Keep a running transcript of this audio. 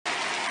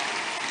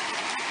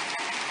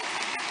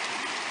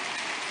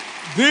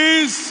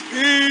This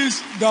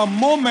is the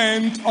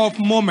moment of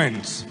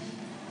moments.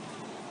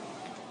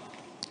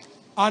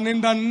 And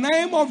in the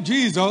name of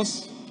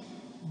Jesus,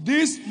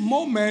 this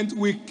moment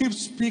will keep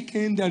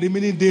speaking the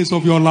remaining days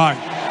of your life.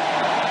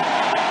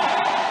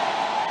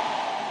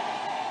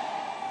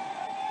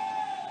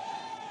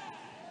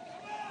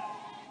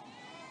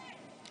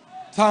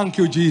 Thank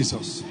you,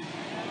 Jesus.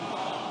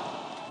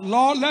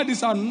 Lord, let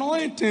this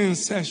anointing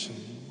session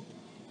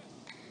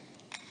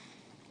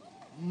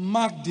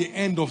mark the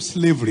end of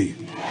slavery.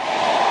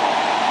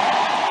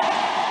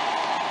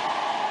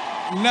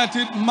 Let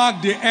it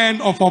mark the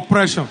end of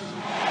oppression.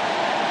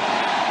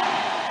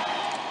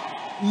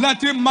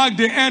 Let it mark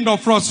the end of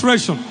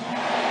frustration.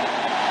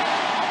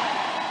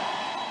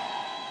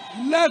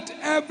 Let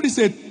every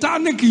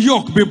satanic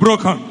yoke be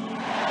broken.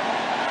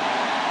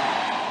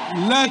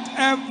 Let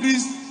every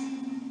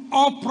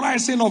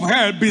uprising of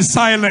hell be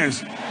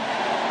silenced.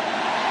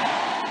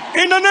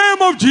 In the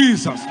name of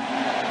Jesus.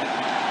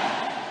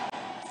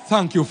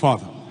 Thank you,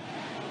 Father.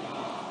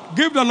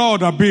 Give the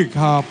Lord a big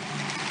clap.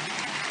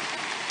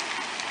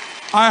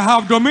 I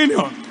have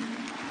dominion.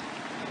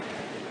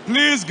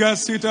 Please get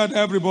seated,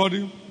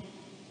 everybody.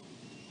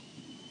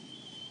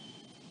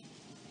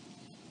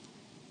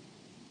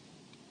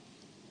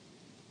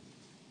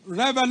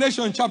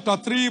 Revelation chapter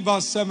 3,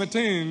 verse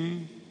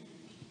 17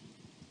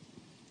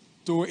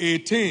 to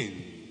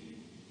 18.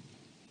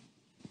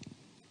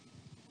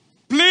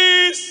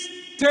 Please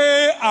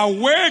stay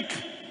awake.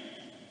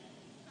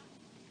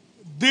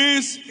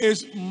 This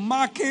is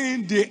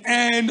marking the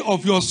end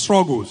of your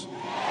struggles.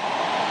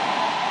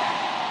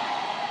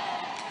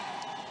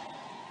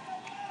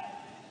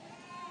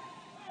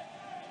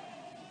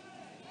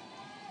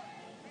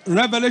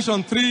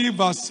 Revelation 3,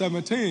 verse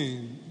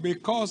 17.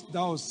 Because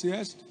thou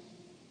sayest,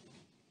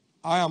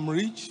 I am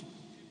rich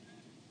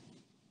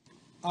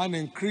and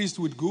increased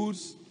with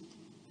goods,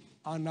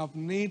 and have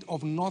need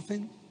of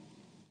nothing,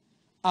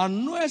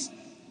 and knowest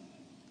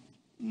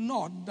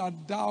not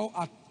that thou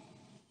art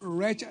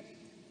wretched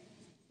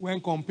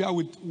when compared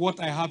with what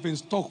I have in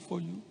stock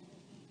for you,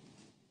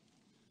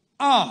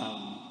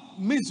 and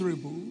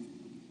miserable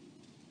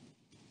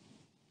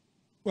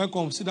when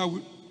considered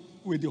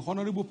with the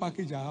honorable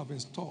package I have in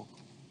stock,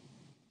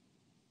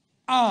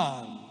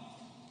 and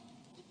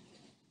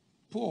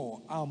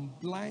poor and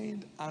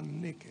blind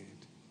and naked.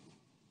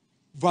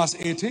 Verse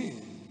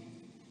 18.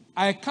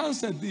 I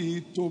counsel thee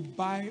to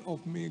buy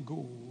of me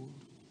gold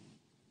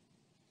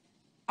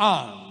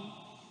and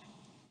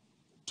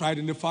tried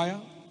in the fire,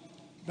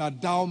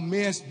 that thou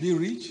mayest be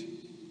rich,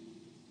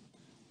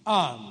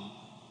 and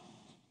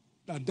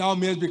that thou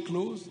mayest be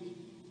clothed,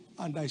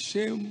 and the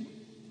shame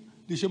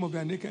of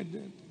thy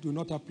nakedness do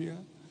not appear,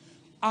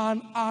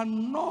 and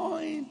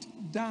anoint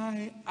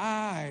thy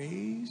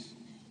eyes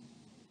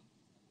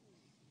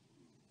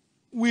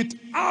with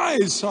eye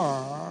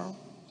salve,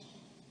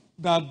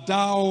 that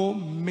thou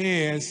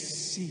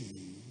mayest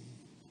see.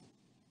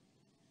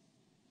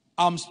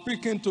 I'm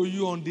speaking to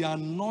you on the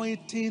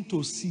anointing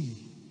to see.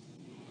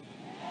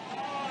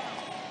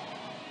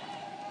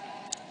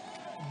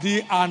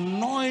 The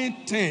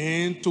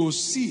anointing to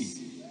see.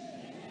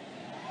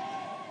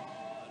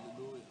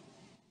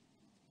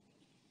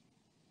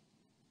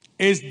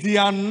 Is the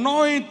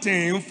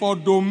anointing for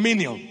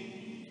dominion.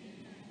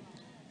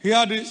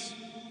 Hear this.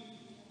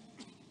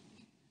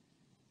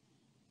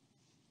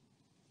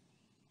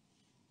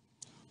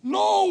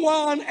 No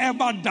one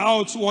ever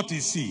doubts what he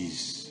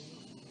sees.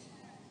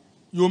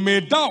 You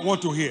may doubt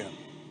what you hear.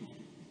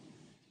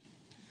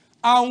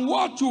 And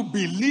what you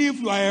believe,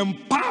 you are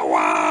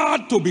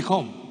empowered to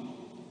become.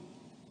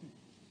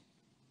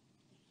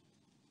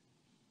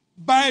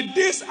 By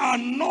this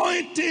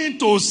anointing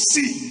to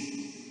see,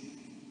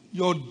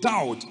 your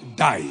doubt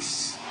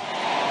dies.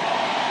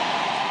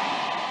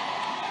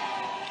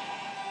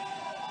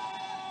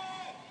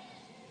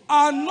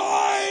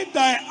 Anoint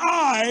thy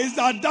eyes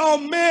that thou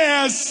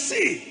mayest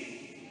see.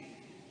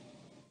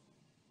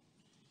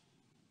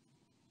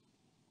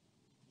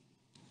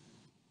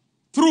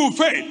 Through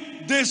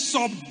faith, they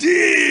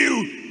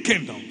subdue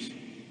kingdoms.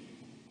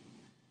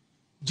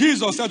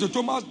 Jesus said to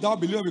Thomas, thou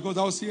believest because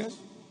thou seest?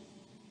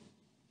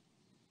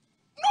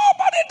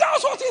 Nobody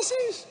doubts what he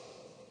sees.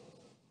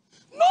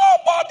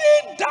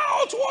 Nobody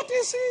doubts what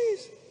he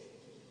sees.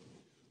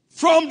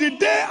 From the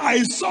day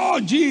I saw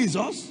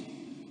Jesus,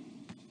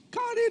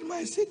 carried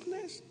my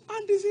sickness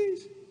and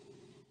disease.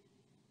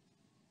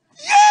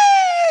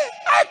 Yea,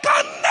 I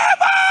can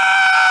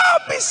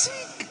never be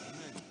sick.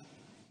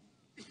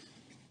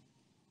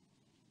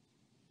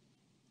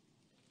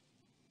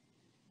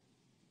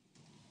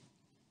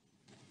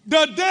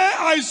 The day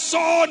I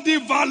saw the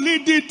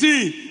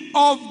validity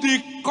of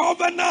the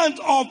covenant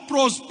of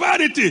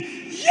prosperity,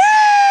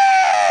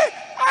 yea,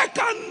 I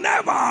can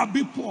never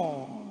be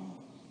poor.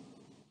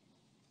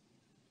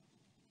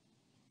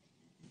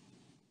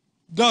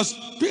 The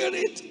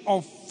spirit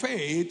of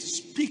faith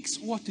speaks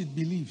what it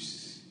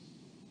believes.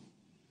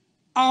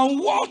 And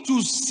what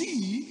you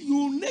see,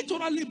 you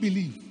naturally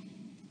believe.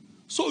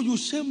 So you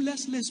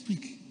shamelessly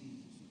speak.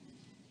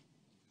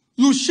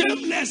 You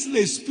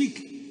shamelessly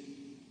speak.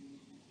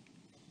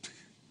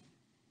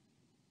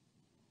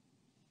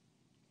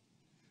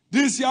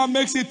 This year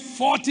makes it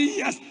 40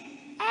 years.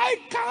 I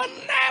can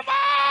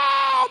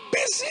never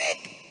be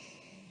sick.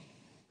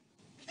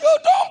 You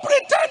don't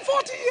pretend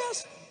 40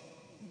 years.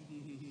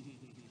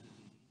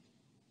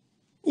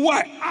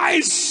 Why? I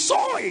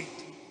saw it.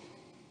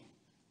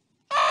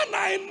 And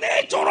I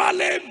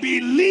naturally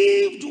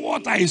believed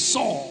what I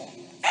saw.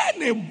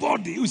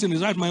 Anybody who's in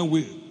his right mind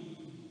will.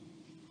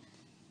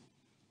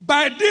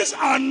 By this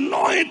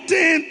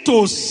anointing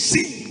to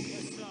see.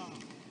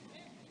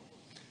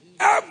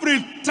 Every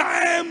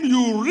time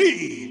you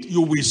read,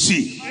 you will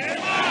see.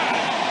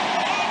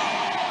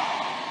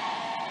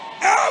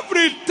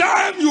 Every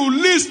time you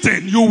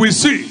listen, you will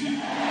see.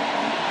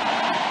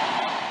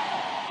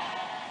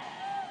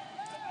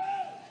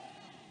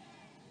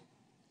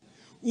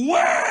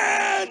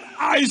 When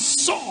I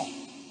saw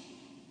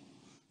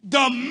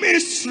the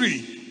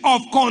mystery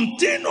of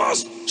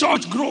continuous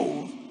church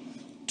growth,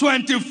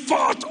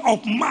 24th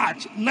of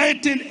March,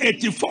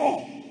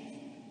 1984,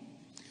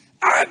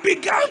 I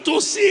began to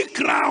see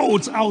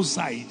crowds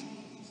outside.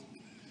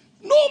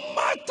 No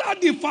matter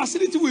the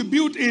facility we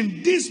built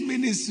in this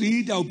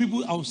ministry, there will be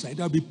people outside.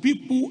 There will be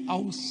people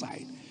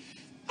outside.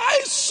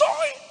 I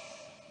saw it.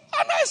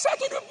 And I said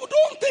to the people,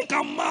 don't think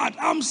I'm mad.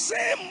 I'm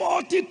saying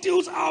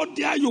multitudes out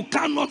there you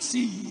cannot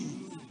see.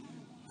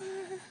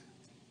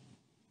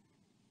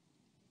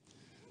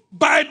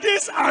 By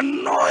this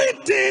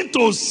anointing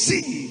to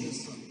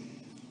see,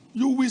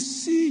 you will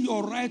see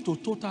your right to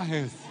total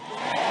health.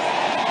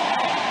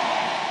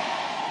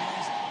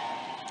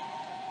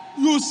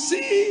 You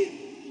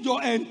see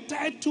your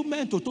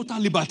entitlement to total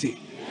liberty.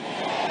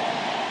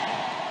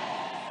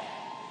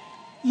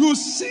 You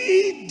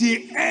see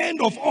the end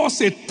of all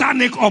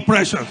satanic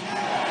oppression.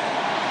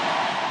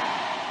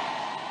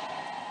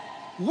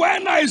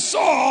 When I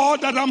saw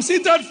that I'm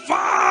seated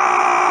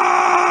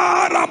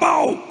far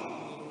above,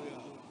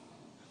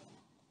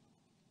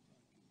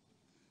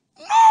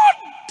 no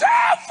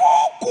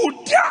devil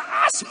could dare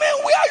ask me,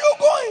 where are you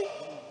going?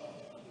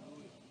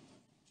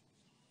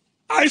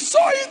 I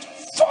saw it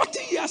 40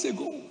 years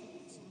ago.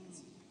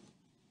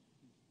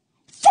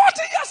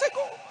 40 years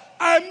ago,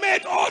 I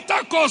made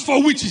altar calls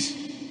for witches.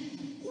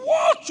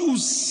 What you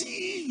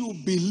see, you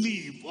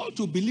believe. What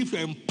you believe,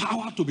 you're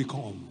empowered to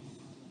become.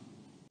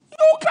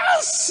 You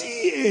can't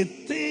see a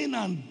thing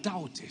and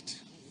doubt it.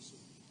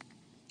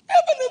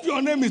 Even if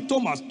your name is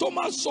Thomas,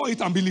 Thomas saw it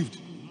and believed.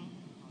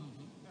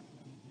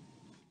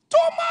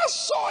 Thomas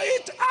saw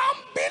it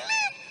and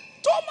believed.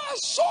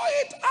 Thomas saw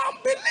it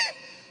and believed.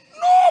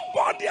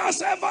 Nobody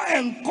has ever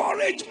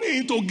encouraged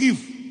me to give.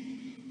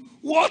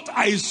 What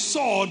I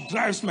saw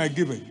drives my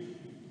giving.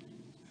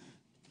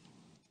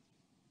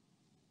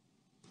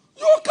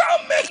 You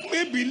can't make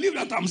me believe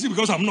that I'm sick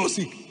because I'm not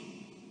sick.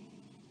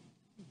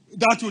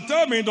 That you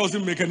tell me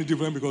doesn't make any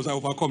difference because I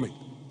overcome it.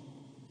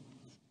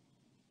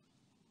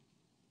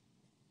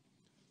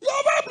 You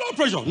have high blood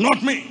pressure,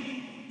 not me.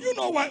 You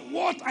know why?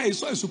 What I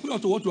saw is superior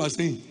to what you are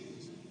saying.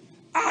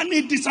 And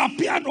it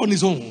disappeared on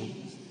its own.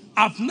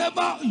 I've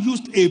never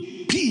used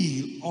a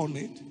pill on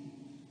it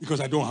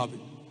because I don't have it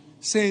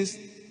since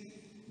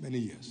many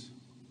years.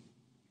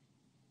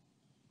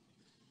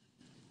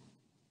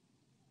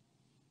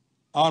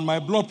 And my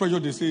blood pressure,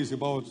 they say, is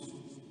about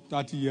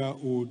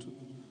 30-year-old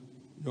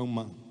young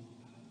man.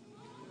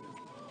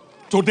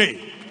 Today,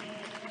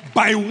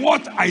 by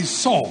what I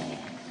saw,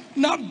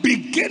 now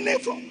beginning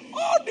from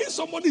all this,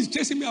 somebody is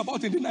chasing me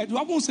about in the night. You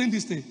haven't seen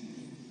this thing.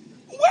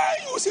 Where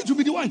you seem to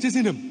be the one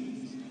chasing them?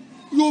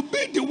 You'll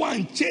be the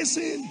one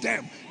chasing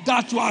them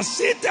that you are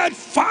seated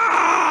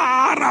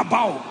far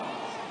above.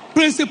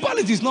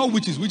 Principalities, not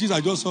witches. Witches are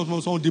just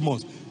some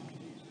demons.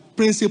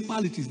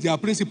 Principalities, they are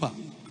principal.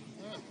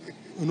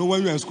 You know,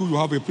 when you're in school, you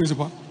have a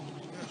principal.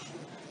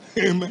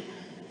 Amen.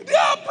 They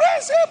are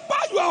principal.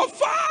 You are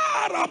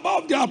far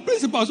above their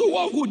principal. So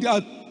what would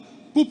their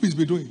puppies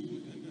be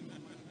doing?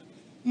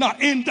 Now,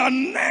 in the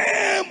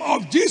name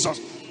of Jesus,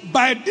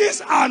 by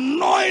this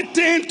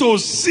anointing to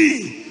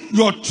see,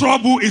 your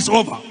trouble is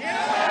over.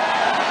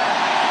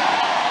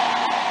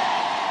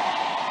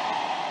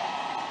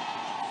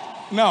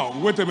 Now,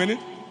 wait a minute.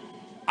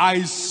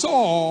 I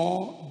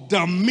saw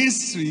the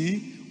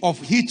mystery of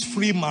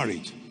hitch-free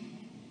marriage.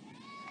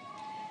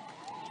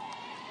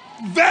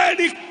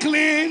 Very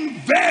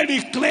clean,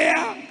 very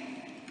clear.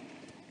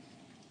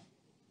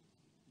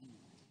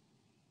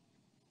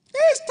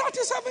 It's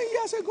 37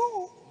 years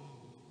ago.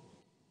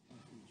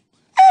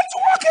 It's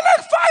working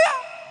like fire.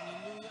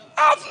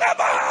 I've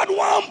never had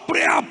one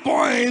prayer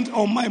point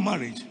on my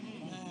marriage.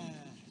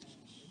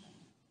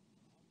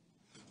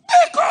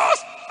 Because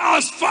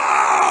as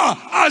far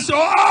as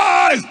your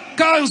eyes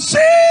can see,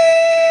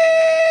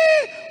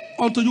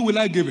 unto you will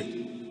I give it.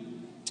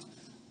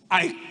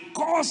 I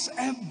cause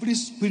every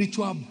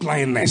spiritual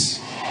blindness.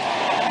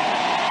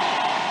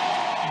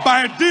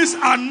 By this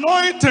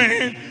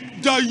anointing,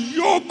 the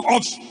yoke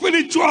of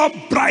spiritual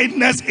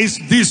blindness is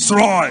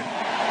destroyed.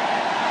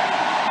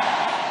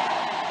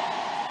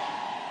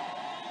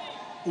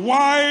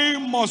 Why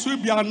must we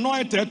be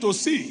anointed to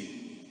see?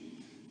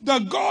 The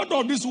God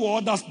of this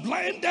world has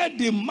blinded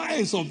the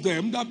minds of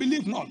them that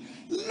believe not,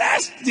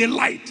 lest the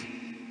light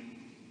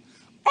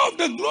of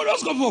the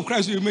glorious gospel of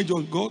Christ, the image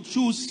of God,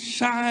 should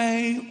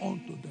shine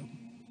unto them.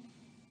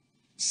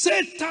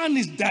 Satan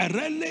is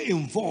directly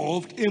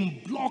involved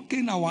in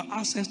blocking our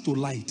access to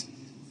light.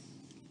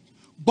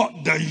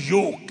 But the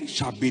yoke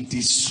shall be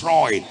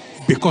destroyed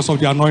because of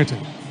the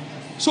anointing.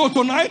 So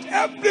tonight,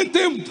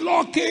 everything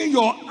blocking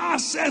your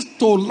access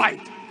to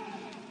light.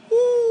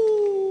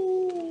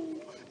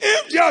 Ooh,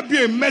 if there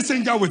be a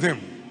messenger with him,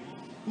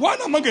 one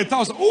among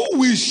 1,000, who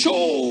will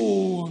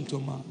show unto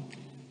man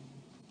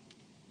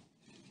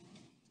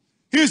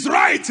his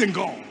rights in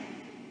God?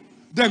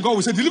 Then God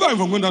will say, deliver him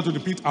from going down to the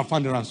pit and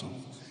find the ransom.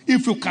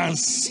 If you can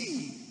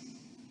see,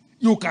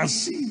 you can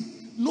see.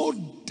 No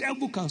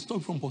devil can stop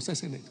you from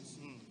possessing it.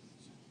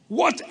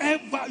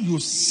 Whatever you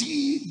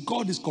see,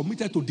 God is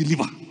committed to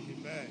deliver.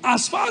 Amen.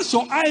 As far as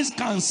your eyes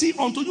can see,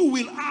 unto you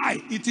will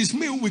I. It is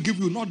me who will give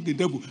you, not the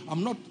devil.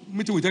 I'm not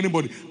meeting with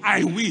anybody.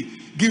 I will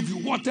give you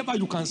whatever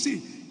you can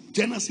see.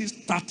 Genesis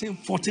 13,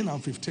 14,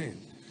 and 15.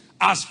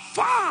 As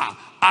far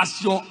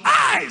as your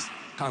eyes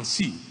can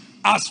see,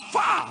 as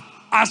far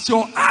as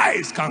your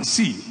eyes can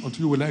see, unto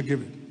you will I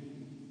give it.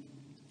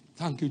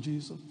 Thank you,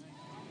 Jesus.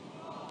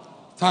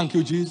 Thank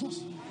you,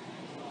 Jesus.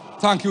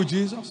 Thank you,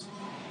 Jesus.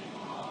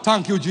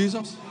 Thank you,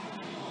 Jesus.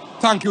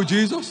 Thank you,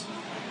 Jesus.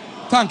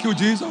 Thank you,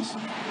 Jesus.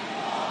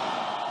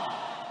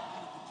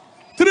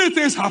 Three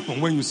things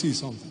happen when you see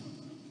something.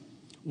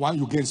 One,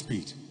 you gain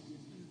speed.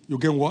 You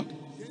gain what?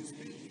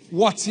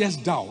 What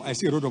sayest thou? I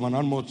see a road of an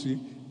animal tree.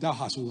 Thou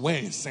hast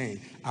words saying,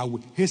 I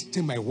will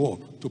hasten my word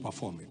to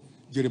perform it.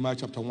 Jeremiah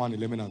chapter 1,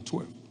 11 and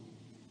 12.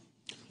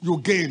 You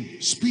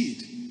gain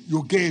speed.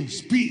 You gain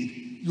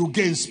speed. You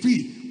gain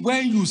speed.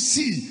 When you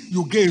see,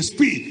 you gain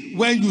speed.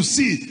 When you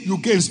see, you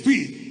gain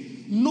speed.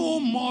 No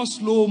more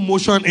slow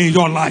motion in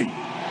your life.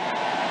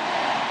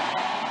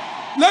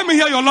 Let me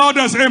hear your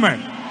loudest amen.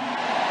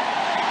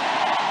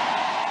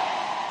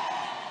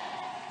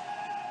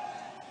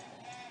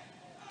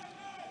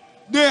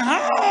 The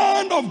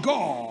hand of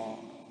God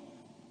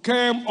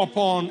came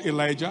upon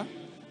Elijah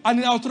and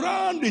he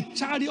outran the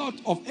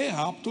chariot of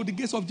Ahab to the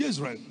gates of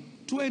Jezreel,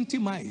 20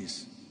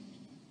 miles.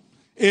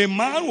 A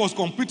man was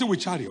competing with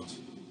chariots.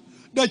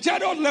 The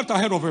chariot left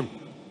ahead of him,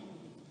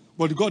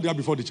 but he got there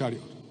before the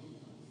chariot.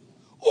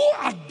 Who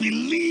had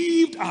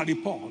believed our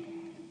report,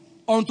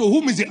 unto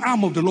whom is the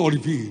arm of the Lord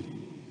revealed?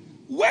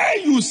 Where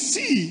you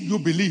see, you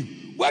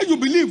believe. Where you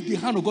believe, the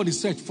hand of God is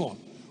set forth.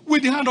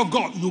 With the hand of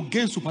God, you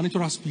gain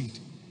supernatural speed.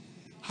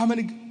 How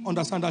many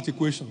understand that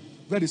equation?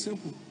 Very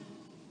simple.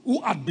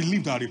 Who had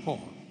believed our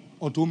report,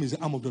 unto whom is the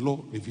arm of the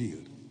Lord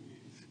revealed?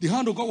 The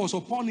hand of God was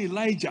upon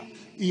Elijah.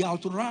 He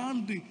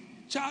outran the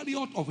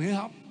chariot of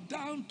Ahab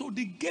down to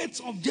the gates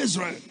of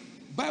Jezreel.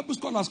 Bible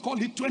scholars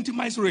call it 20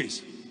 miles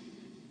race.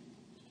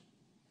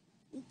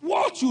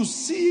 What you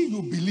see,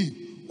 you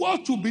believe.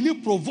 What you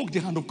believe provokes the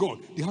hand of God.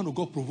 The hand of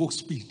God provokes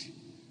speed.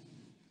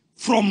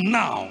 From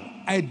now,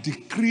 I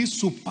decree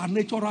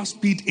supernatural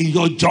speed in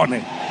your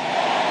journey.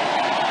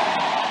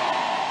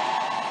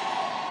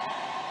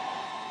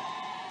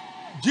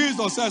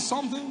 Jesus says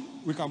something,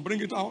 we can bring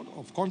it out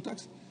of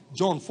context.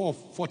 John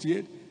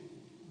 4:48.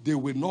 They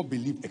will not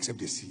believe except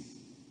they see.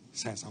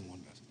 Signs and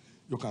wonders.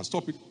 You can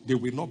stop it. They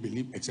will not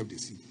believe except they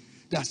see.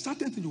 There are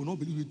certain things you will not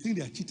believe. You think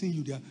they are cheating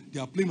you. They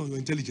are playing on your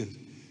intelligence.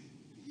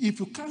 If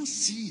you can't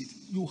see it,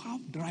 you have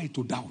the right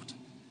to doubt.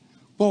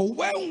 But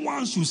when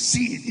once you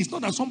see it, it's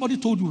not that somebody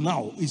told you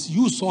now. It's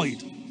you saw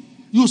it.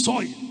 You saw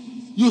it.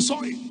 You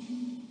saw it.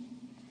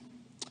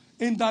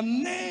 In the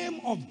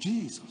name of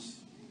Jesus,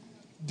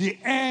 the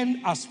end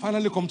has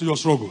finally come to your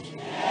struggles.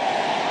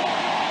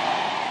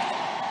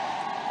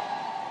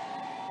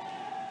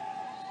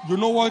 You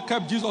know what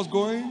kept Jesus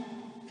going?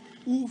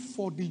 Who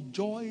for the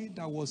joy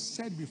that was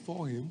set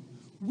before him,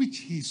 which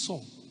he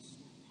saw,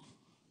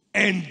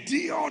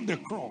 endured the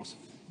cross,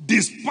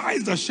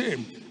 despised the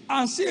shame,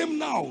 and see him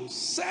now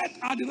set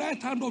at the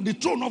right hand of the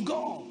throne of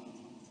God.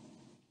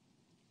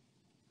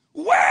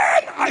 When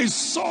I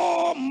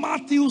saw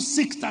Matthew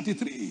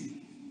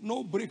 6:33,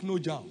 no break, no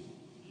jam.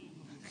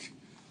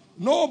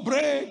 No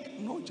break,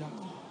 no jam.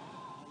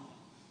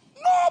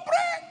 No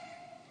break.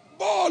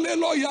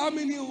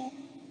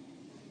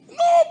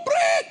 No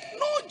break,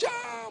 no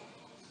jam.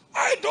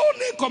 I don't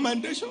need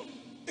commendation.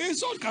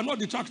 Insult cannot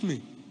detract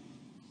me.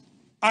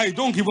 I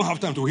don't even have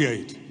time to hear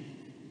it.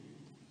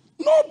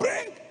 No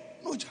break,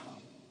 no jam.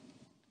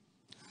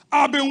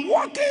 I've been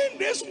walking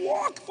this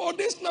walk for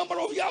this number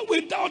of years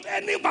without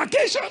any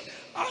vacation.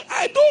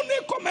 I don't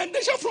need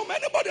commendation from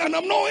anybody, and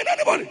I'm not in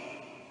anybody.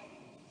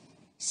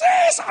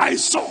 Since I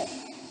saw,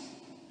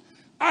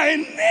 I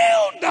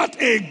knew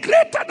that a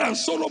greater than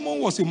Solomon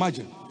was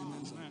imagined.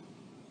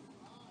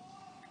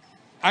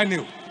 I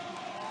knew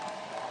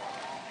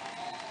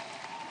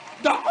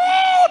that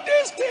all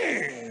these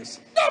things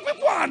that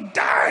people are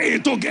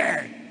dying to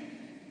get,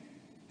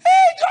 he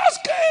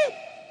just came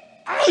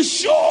and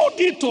showed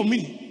it to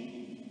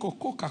me.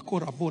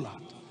 Coca-Cola.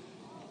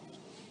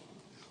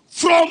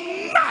 From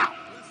now,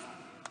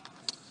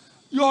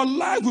 your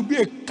life will be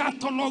a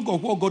catalog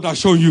of what God has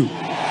shown you.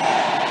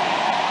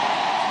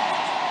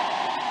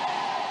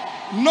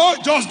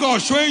 Not just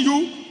God showing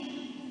you,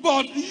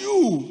 but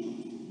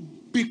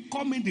you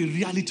becoming the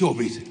reality of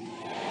it.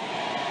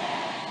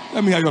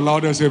 Let me hear your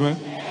loudest amen.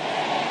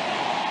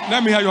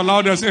 Let me hear your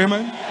loudest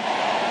amen.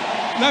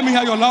 Let me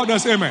hear your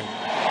loudest amen.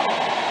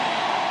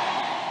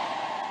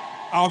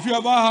 Have you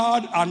ever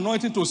had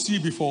anointing to see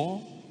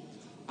before?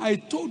 I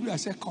told you, I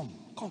said, come.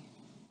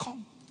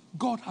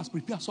 God has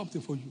prepared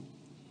something for you.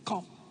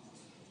 Come.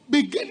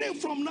 Beginning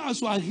from now,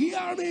 as you are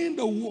hearing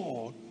the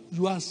word,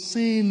 you are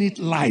seeing it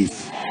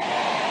live.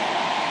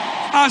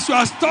 As you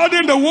are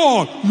studying the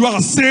word, you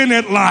are seeing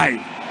it live.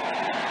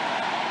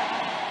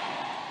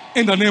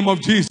 In the name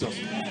of Jesus.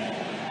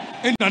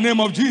 In the name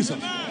of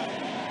Jesus.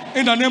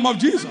 In the name of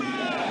Jesus.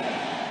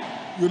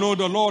 You know,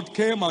 the Lord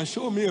came and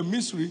showed me a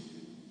mystery.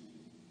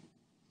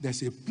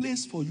 There's a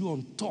place for you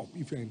on top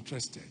if you're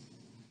interested.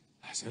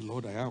 I said,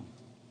 Lord, I am.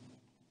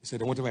 He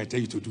said, whatever I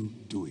tell you to do,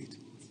 do it.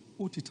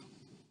 Put it on.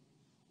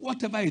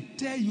 Whatever I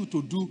tell you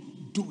to do,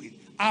 do it.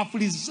 I've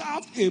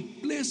reserved a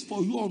place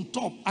for you on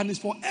top, and it's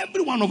for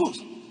every one of us.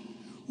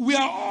 We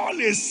are all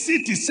a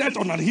city set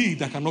on a hill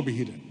that cannot be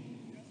hidden.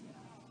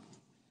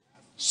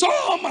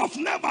 Some have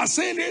never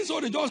seen it, so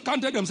they just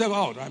counted themselves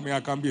out. I mean,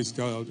 I can be a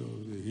star out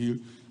of the hill.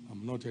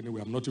 I'm not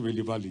anywhere. I'm not even in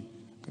the valley.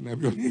 Can I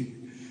be on it?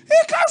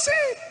 He can't see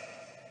it.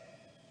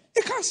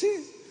 He can't see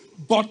it.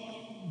 But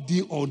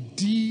the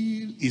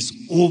ordeal is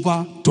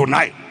over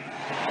tonight.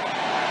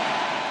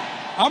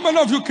 How many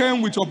of you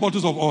came with your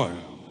bottles of oil?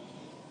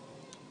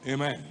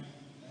 Amen.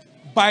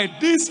 By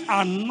this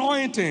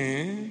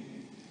anointing,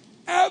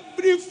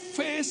 every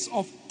face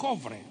of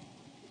covering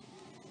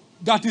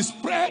that is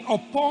spread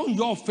upon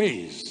your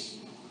face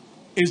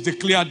is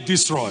declared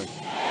destroyed.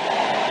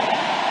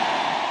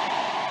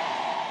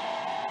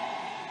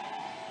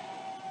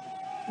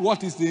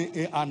 What is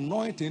the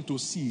anointing to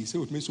see? Say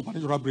with me,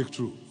 supernatural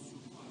breakthrough.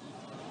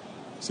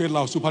 Say it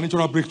loud,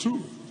 supernatural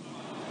breakthrough.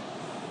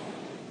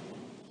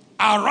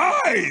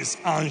 Arise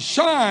and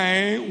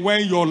shine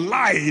when your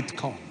light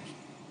comes.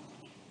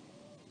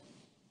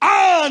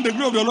 And the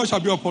glory of the Lord shall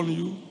be upon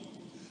you.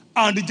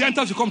 And the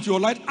Gentiles shall come to your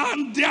light,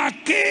 and their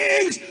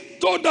kings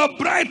to the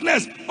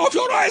brightness of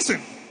your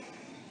rising.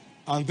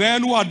 And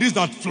then who are these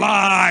that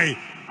fly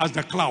as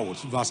the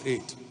clouds? Verse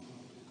 8.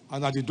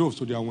 And are the doves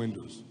to their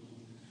windows.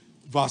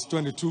 Verse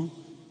 22.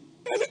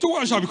 A little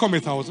one shall become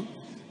 1,000,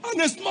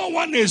 and a small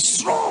one a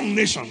strong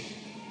nation.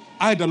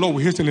 I, the Lord,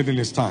 will hasten it in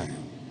his time.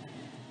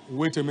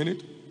 Wait a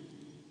minute.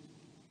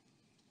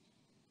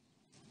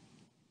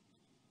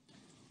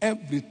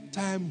 Every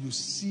time you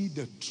see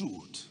the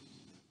truth,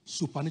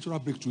 supernatural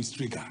breakthrough is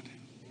triggered.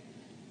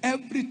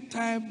 Every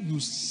time you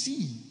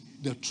see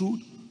the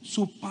truth,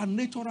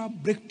 supernatural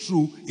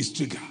breakthrough is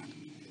triggered.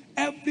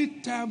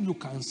 Every time you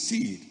can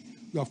see it,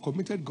 you have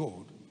committed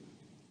God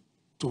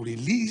to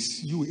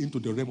release you into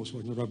the realm of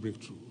supernatural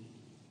breakthrough.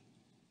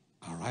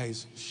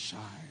 Arise, shine,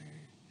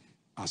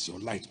 as your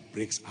light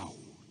breaks out,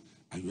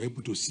 and you're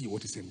able to see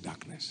what is in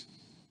darkness.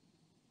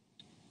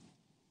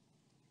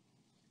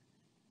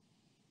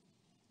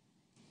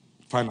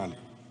 Finally,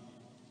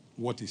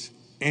 what is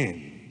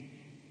in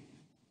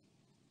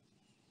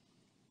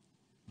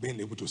being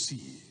able to see?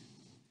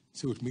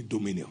 Say with me,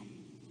 dominion.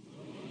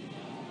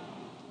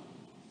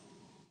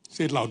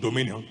 Say it loud,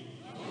 dominion.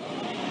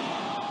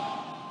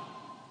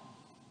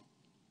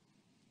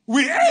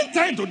 We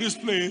enter into this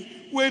place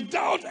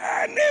without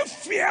any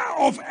fear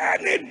of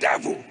any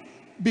devil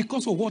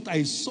because of what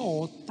I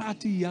saw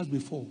 30 years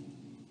before.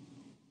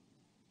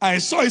 I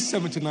saw it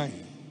 79.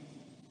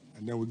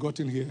 And then we got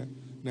in here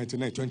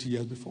 99, 20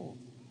 years before.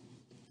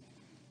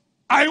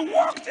 I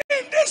walked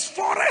in this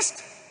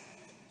forest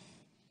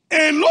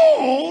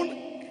alone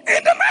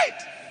in the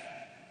night.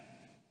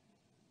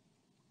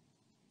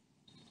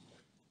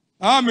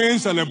 I mean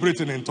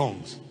celebrating in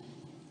tongues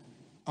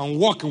and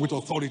walking with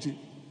authority.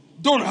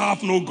 Don't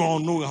have no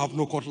gun, no have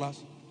no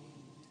cutlass.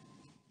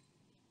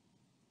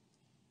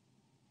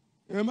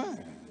 Amen.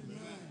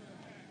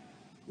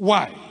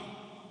 Why?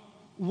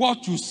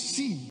 What you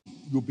see,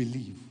 you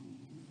believe.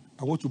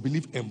 And what you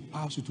believe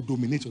empowers you to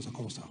dominate your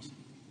circumstance.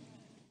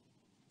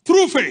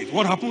 Through faith,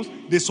 what happens?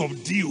 They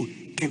subdue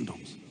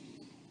kingdoms.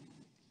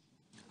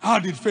 How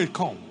did faith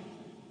come?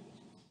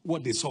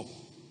 What they saw.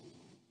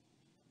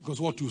 Because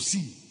what you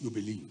see, you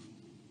believe.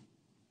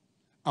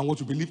 And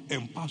what you believe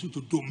empowers you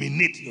to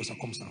dominate your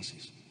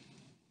circumstances.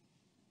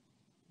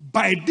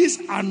 By this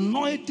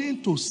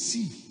anointing to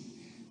see,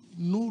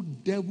 no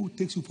devil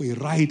takes you for a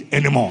ride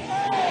anymore.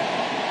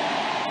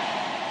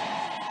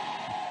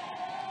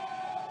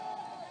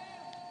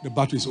 The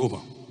battle is over.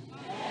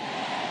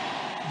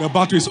 The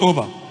battle is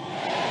over.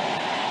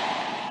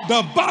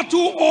 The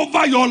battle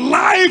over your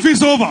life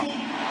is over.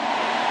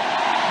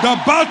 The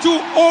battle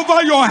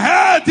over your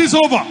health is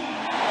over.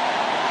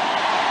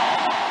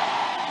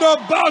 The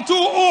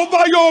battle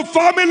over your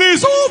family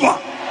is over.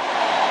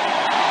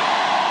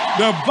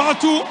 The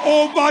battle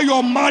over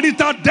your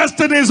marital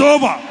destiny is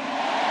over.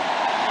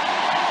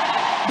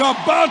 The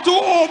battle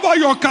over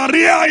your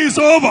career is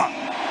over.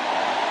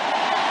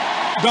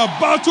 The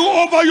battle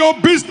over your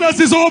business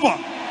is over.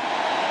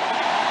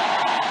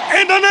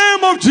 In the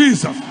name of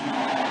Jesus.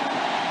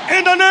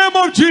 In the name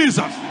of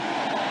Jesus.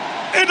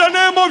 In the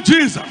name of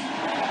Jesus.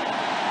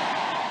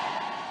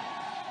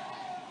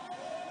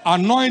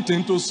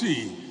 Anointing to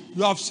see.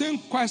 You have seen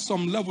quite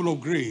some level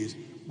of grace,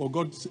 but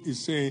God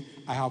is saying,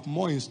 I have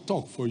more in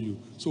stock for you.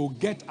 So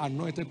get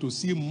anointed to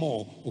see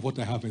more of what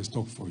I have in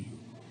stock for you.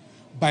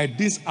 By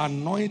this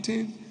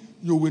anointing,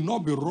 you will not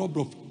be robbed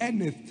of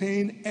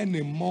anything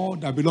anymore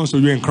that belongs to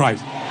you in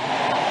Christ.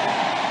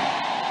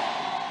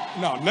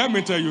 Now, let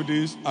me tell you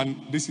this, and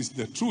this is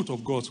the truth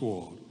of God's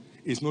word.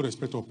 It's no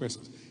respect of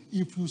persons.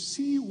 If you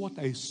see what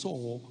I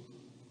saw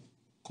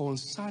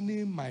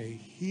concerning my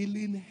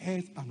healing,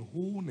 health, and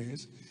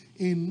wholeness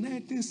in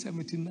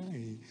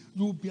 1979,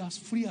 you'll be as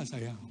free as I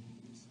am.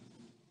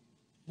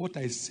 What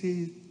I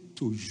say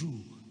to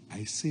you,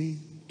 I say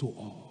to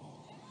all.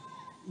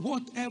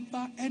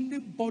 Whatever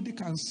anybody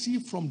can see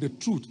from the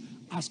truth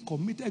has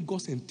committed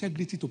God's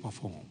integrity to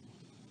perform.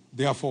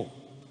 Therefore,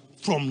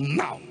 from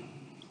now,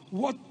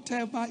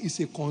 whatever is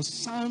a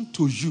concern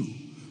to you,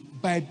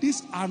 by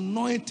this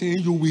anointing,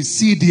 you will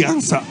see the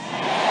answer.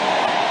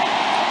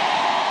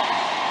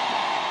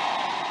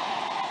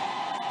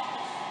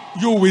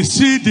 You will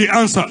see the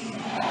answer.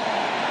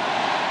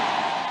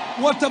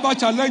 Whatever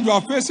challenge you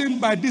are facing,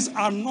 by this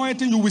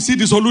anointing, you will see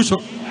the solution.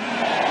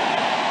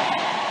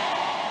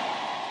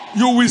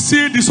 You will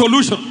see the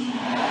solution.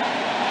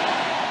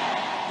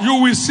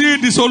 You will see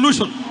the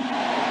solution.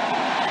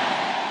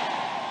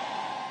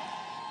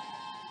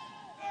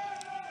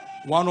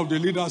 One of the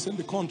leaders in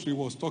the country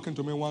was talking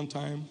to me one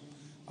time.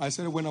 I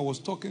said, when I was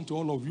talking to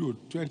all of you,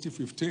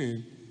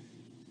 2015,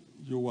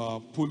 you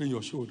were pulling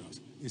your shoulders.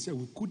 He said,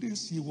 we couldn't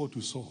see what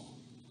you saw.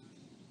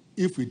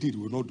 If we did,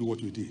 we would not do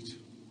what we did.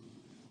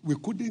 We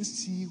couldn't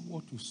see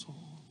what you saw.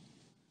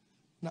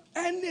 Now,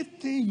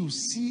 anything you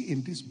see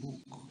in this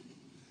book,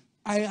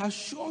 I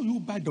assure you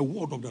by the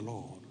word of the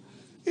Lord,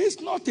 it's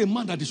not a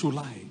man that he should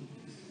lie.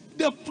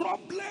 The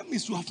problem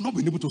is you have not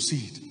been able to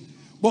see it.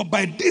 But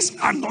by this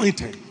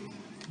anointing,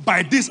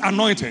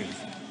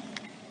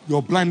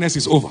 your blindness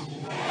is over.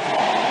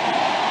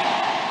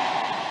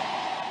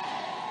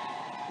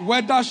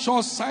 Whether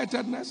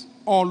short-sightedness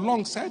or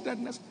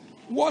long-sightedness,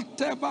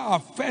 whatever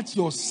affects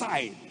your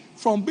sight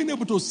from being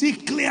able to see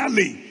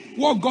clearly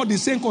what God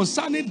is saying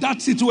concerning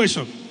that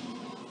situation,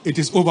 it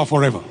is over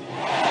forever.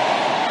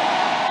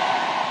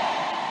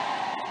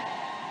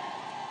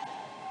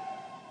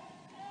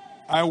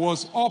 I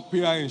was up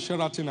here in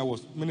Sheraton. I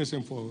was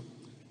ministering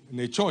in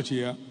a church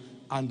here,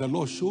 and the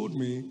Lord showed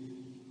me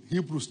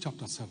Hebrews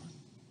chapter 7.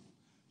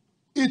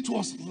 It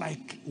was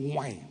like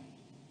wine.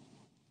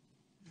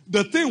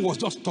 The thing was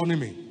just turning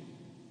me.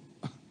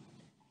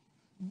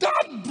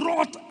 That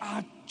brought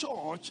our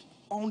church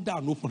under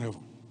an open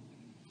heaven.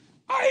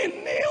 I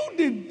knew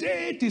the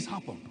day this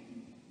happened.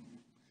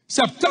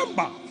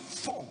 September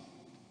 4,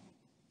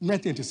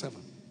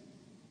 1987.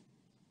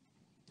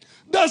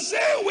 The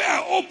same way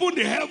I opened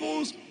the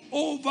heavens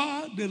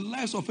over the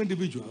lives of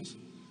individuals,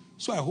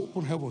 so I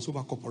opened heavens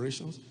over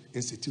corporations,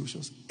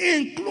 institutions,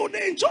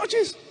 including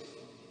churches.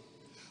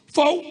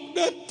 For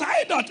the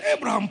tithe that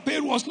Abraham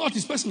paid was not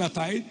his personal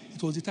tithe,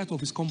 it was the tithe of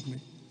his company,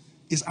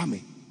 his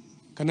army.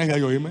 Can I hear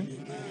your amen?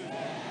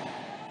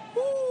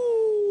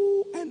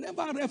 Ooh, I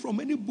never read from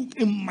any book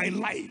in my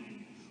life.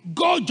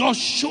 God just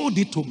showed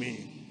it to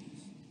me.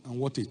 And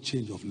what a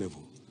change of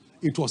level.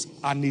 It was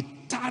an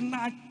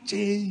eternal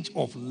change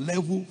of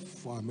level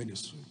for our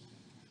ministry.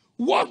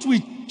 What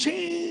will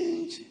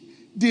change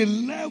the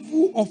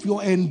level of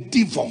your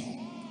endeavor,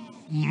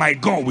 my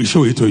God will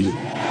show it to you.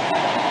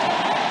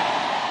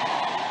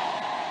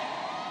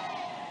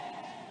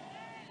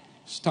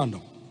 Stand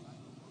up.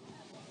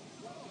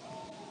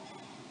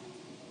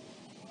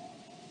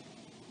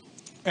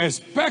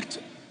 Expect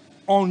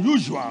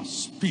unusual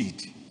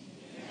speed.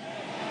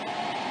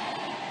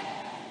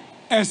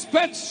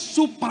 Expect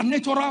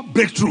supernatural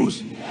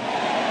breakthroughs.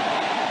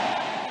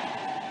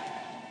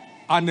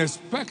 And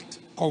expect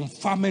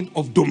conferment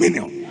of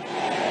dominion.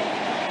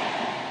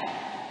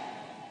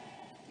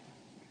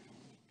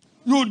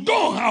 You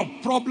don't have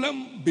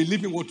problem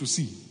believing what you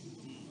see.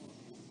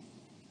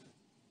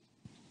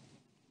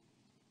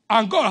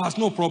 And God has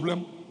no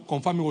problem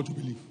confirming what you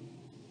believe.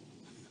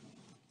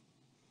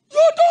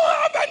 You don't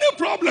have any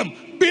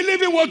problem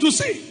believing what you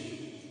see.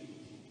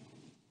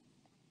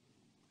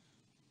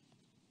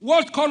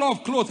 What color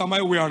of clothes am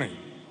I wearing?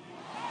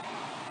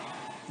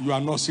 You are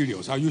not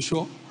serious. Are you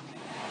sure?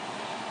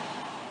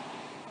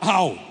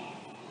 How?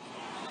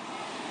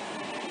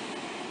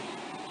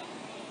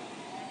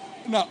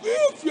 Now,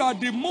 if you are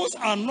the most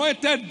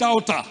anointed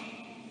doubter,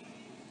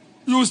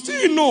 you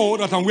still know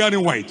that I'm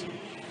wearing white.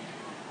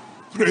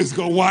 Praise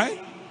God. Why?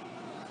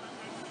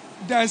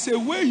 There's a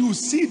way you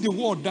see the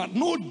word that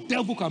no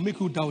devil can make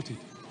you doubt it.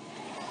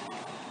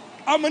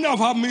 How many have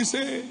heard me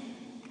say,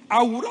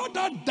 I would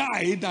rather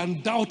die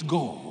than doubt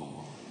God?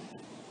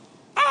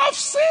 I've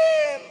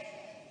seen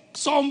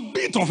some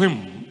bit of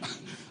him.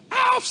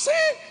 I've I've seen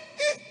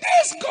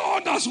this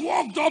God has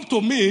walked up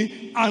to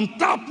me and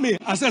tapped me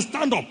and said,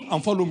 stand up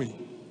and follow me.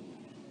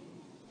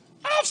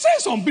 I've seen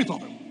some bit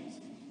of him.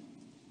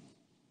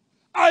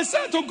 I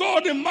said to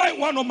God in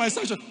one of my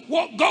sessions,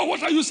 God,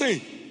 what are you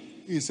saying?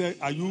 He said,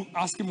 are you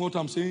asking me what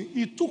I'm saying?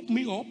 He took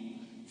me up,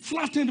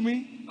 flattened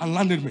me, and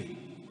landed me.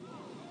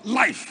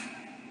 Life.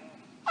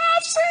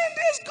 I've seen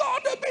this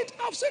God a bit.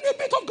 I've seen a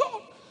bit of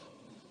God.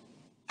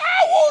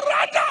 I would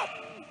rather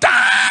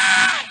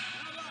die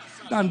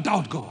than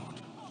doubt God.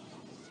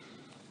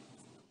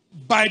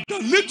 By the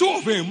little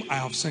of him I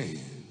have seen,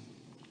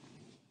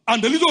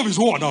 and the little of his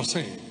word I have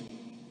seen.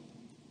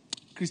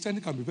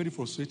 Christianity can be very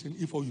frustrating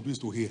if all you do is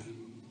to hear.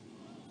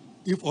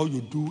 If all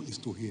you do is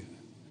to hear.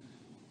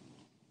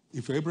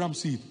 If you're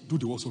Abraham's seed, do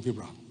the works of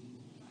Abraham.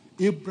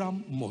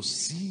 Abraham must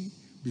see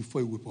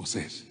before he will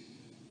possess.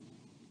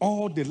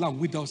 All the land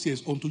which thou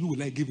sayest, unto you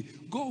will I give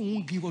it. God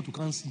won't give what you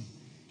can't see.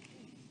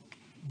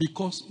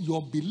 Because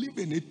your belief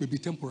in it may be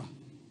temporal.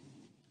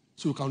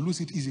 So you can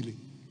lose it easily.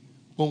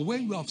 But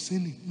when you have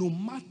seen it, no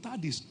matter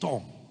the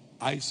storm,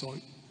 I saw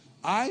it.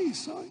 I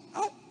saw it.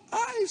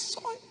 I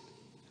saw it.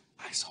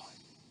 I saw it.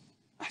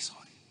 I saw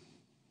it.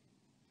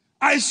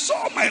 I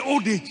saw my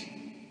old age.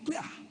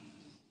 Yeah.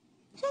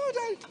 So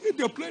that if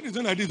the plane is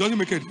not like this, it doesn't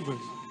make any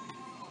difference.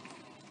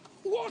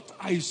 What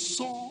I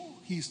saw,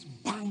 he's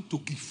bound to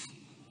give.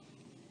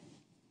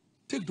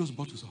 Take those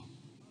bottles out.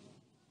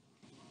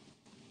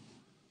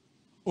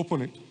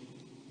 Open it.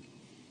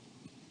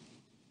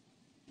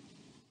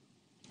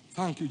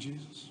 Thank you,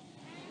 Jesus.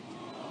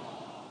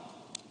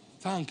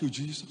 Thank you,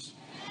 Jesus.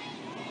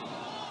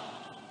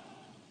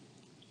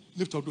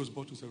 Lift up those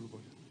bottles,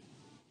 everybody.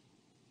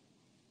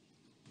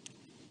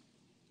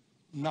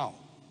 Now,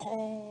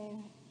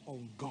 call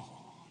on God.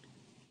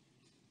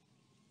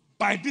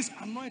 By this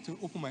anointing,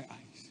 open my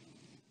eyes,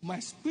 my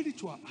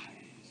spiritual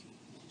eyes,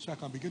 so I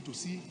can begin to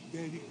see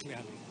very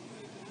clearly.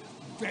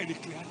 Very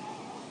clearly.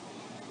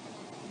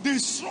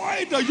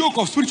 Destroy the yoke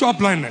of spiritual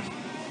blindness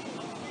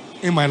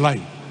in my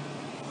life.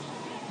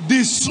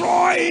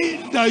 Destroy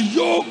the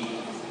yoke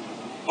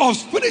of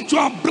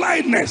spiritual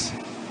blindness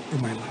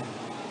in my life.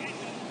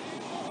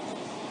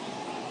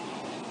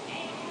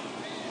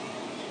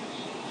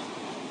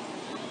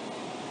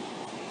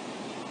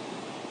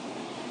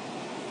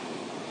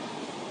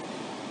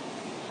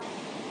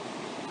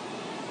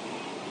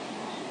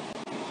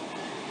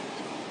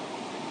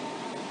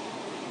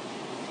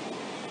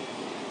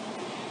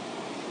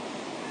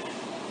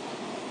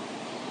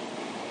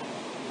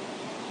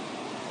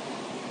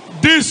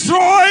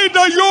 Destroy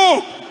the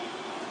yoke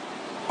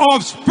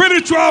of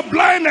spiritual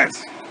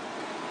blindness,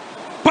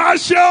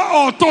 partial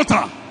or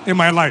total, in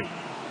my life.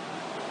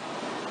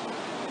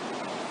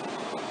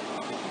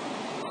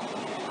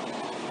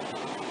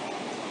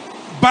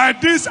 By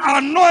this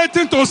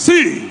anointing to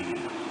see,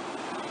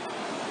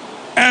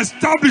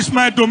 establish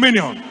my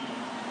dominion.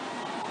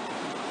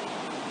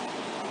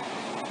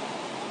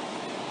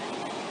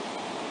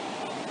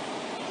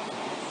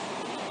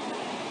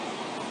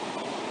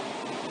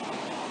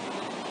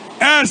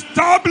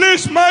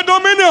 Establish my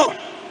dominion.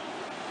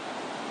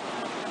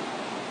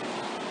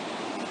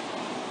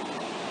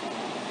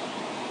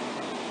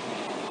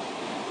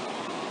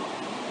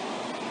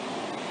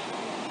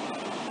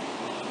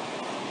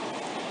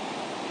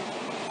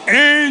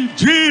 In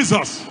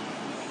Jesus'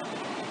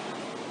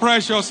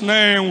 precious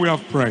name we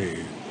have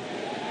prayed.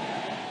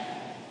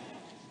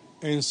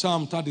 In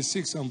Psalm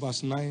 36 and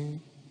verse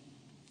 9,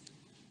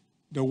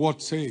 the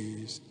word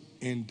says,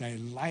 in thy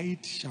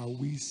light shall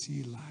we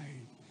see light.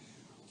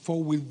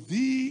 For with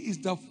thee is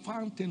the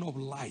fountain of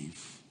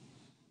life,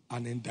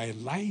 and in thy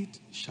light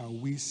shall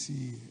we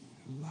see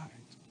light.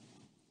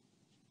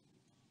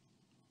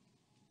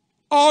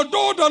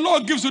 Although the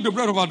Lord gives you the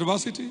bread of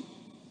adversity,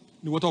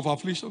 the water of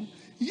affliction,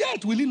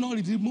 yet will he not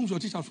remove your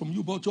teacher from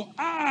you, but your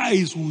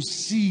eyes will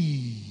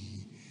see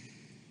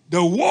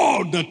the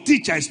word the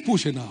teacher is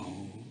pushing out.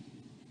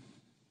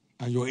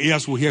 And your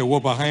ears will hear a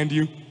word behind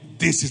you.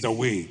 This is the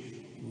way.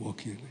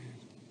 Walk in it.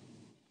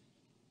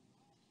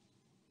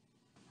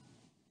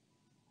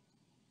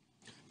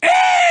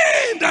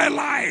 In thy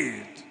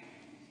light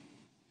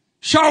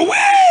shall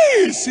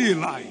we see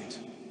light.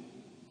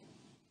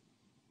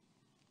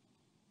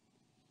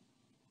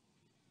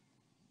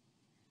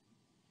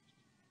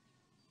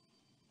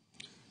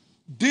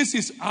 This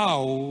is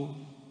how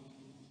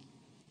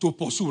to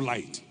pursue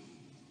light.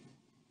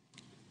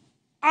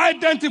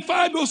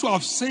 Identify those who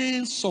have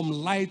seen some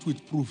light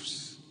with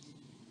proofs.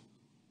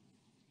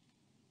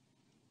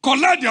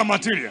 Collect their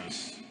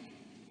materials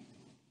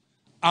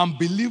and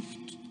believe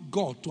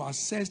God to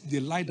assess the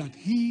light that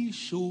he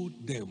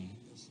showed them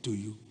to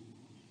you.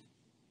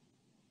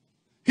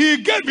 He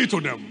gave it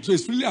to them, so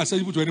it's freely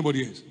accessible to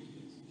anybody else.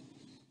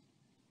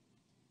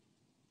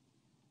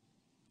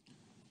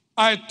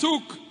 I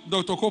took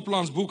Dr.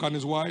 Copeland's book and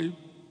his wife,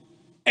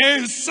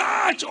 In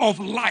Search of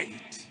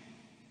Light,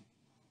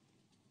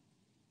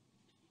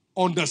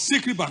 on the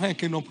secret behind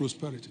kingdom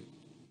prosperity.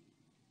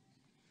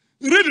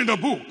 Reading the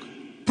book,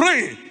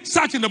 praying,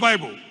 searching the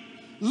Bible,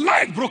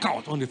 light broke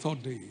out on the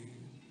third day.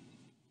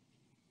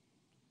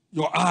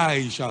 Your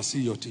eyes shall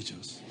see your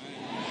teachers.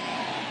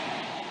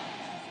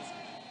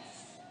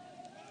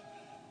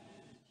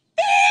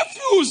 If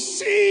you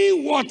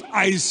see what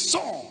I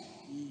saw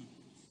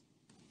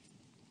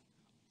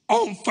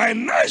on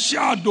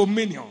financial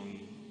dominion,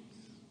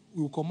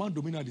 we will command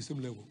dominion at the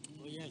same level.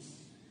 Oh,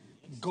 yes.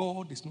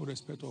 God is no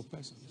respecter of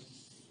persons.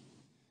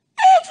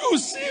 If you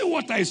see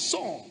what I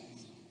saw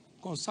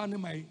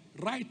concerning my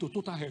right to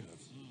total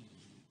health,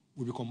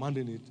 we'll be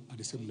commanding it at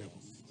the same level.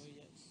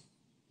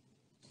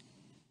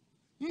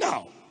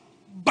 Now,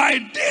 by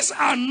this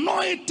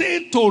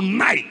anointing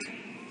tonight,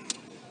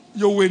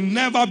 you will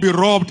never be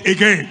robbed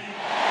again.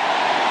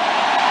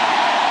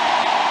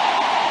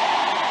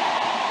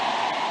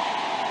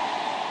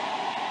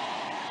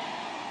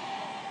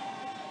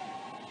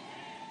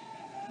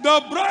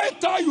 The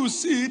brighter you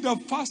see, the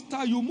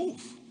faster you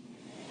move.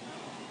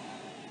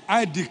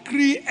 I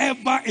decree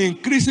ever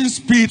increasing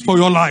speed for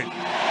your life.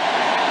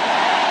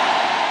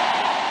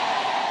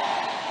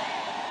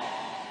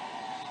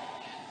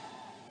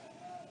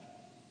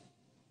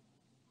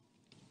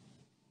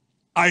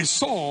 I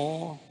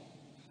saw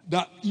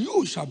that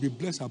you shall be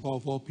blessed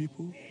above all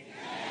people.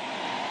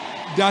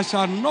 There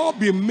shall not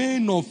be male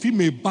nor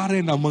female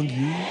barren among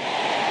you,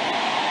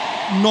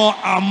 nor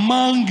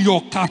among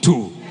your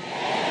cattle.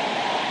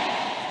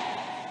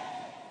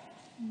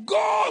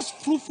 God's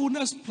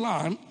fruitfulness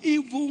plan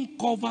even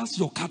covers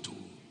your cattle.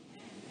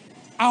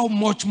 How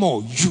much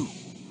more you?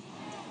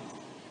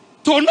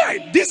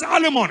 Tonight, this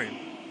early morning,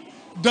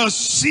 the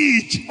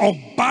siege of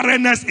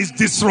barrenness is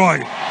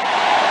destroyed.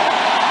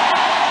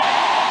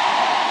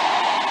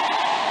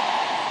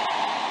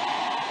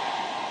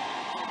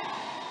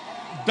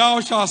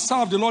 Thou shalt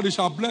serve the Lord, he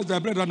shall bless thy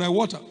bread and thy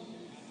water.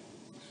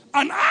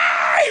 And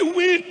I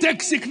will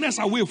take sickness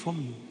away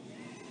from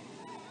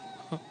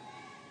you.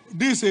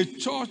 This is a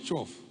church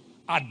of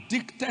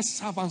addicted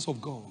servants of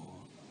God.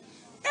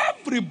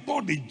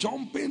 Everybody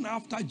jumping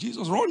after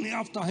Jesus, running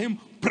after him,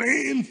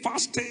 praying,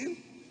 fasting,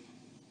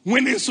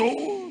 winning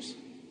souls,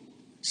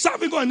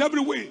 serving God in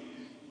every way.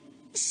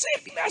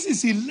 Sickness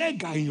is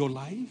illegal in your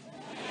life.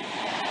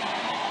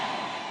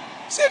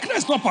 Sickness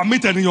is not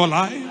permitted in your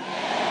life.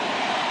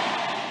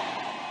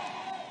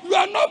 You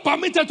are not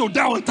permitted to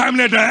die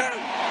untimely death.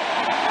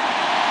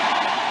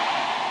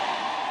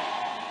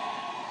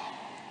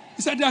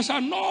 He said, they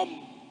shall not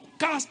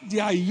cast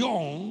their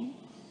young,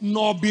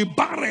 nor be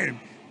barren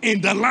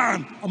in the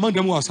land among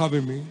them who are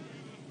serving me.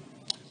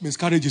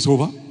 Miscarriage is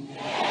over.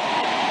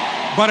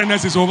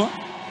 Barrenness is over.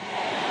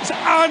 Said,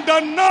 and the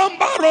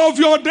number of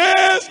your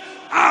days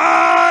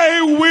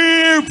I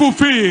will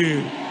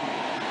fulfill.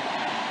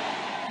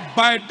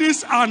 By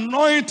this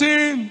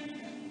anointing,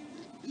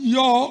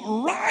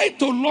 your right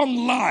to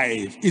long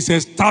life is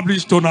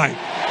established tonight.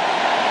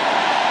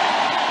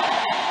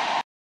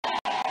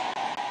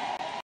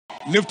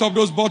 Lift up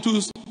those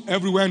bottles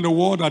everywhere in the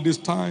world at this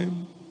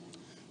time.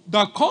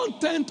 The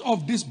content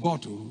of this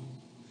bottle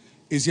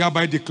is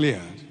hereby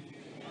declared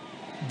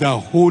the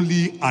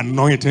holy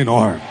anointing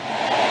oil.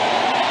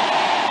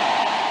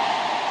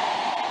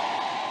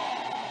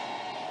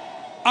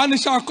 And it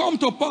shall come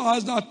to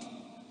pass that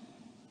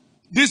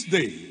this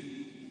day,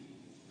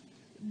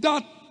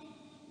 that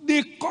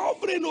the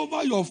covering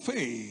over your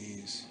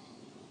face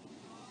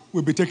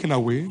will be taken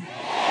away.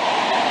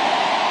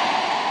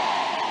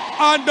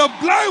 And the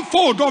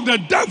blindfold of the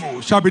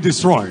devil shall be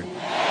destroyed.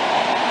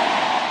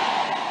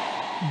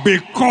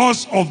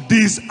 Because of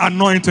this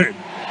anointing. In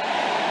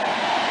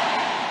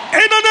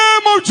the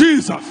name of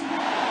Jesus.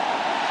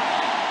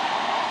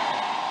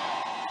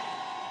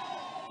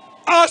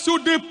 As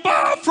you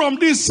depart from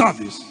this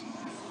service,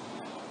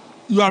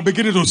 you are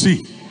beginning to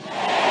see.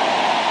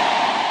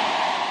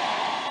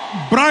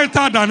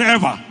 Brighter than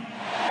ever.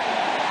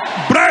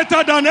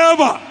 Brighter than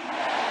ever.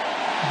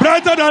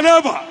 Brighter than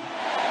ever.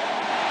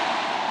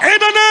 In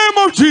the name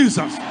of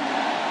Jesus.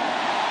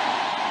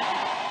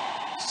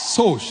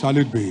 So shall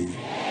it be.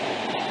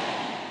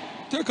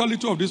 Take a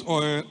little of this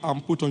oil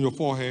and put on your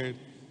forehead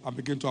and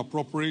begin to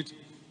appropriate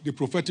the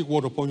prophetic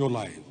word upon your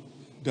life.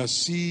 The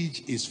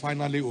siege is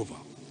finally over.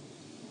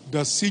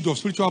 The siege of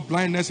spiritual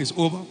blindness is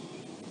over.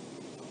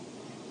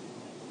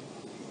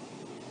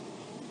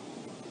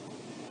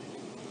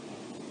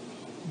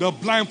 The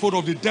blindfold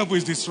of the devil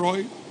is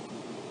destroyed.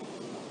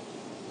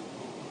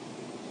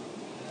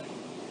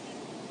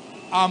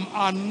 I'm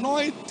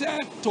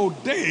anointed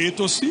today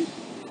to see.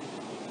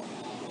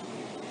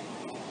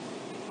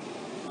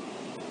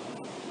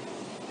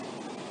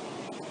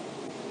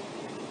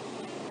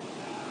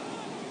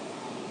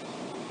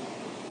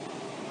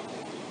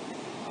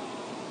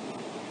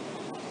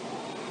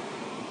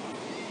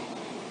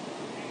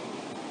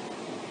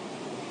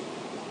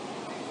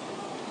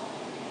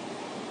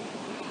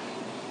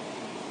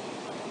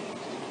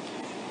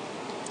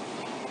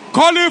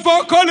 Call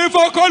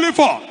it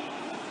for.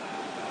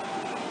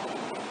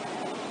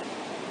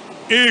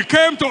 He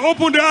came to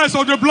open the eyes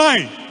of the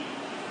blind.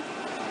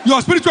 Your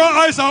spiritual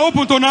eyes are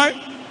open tonight.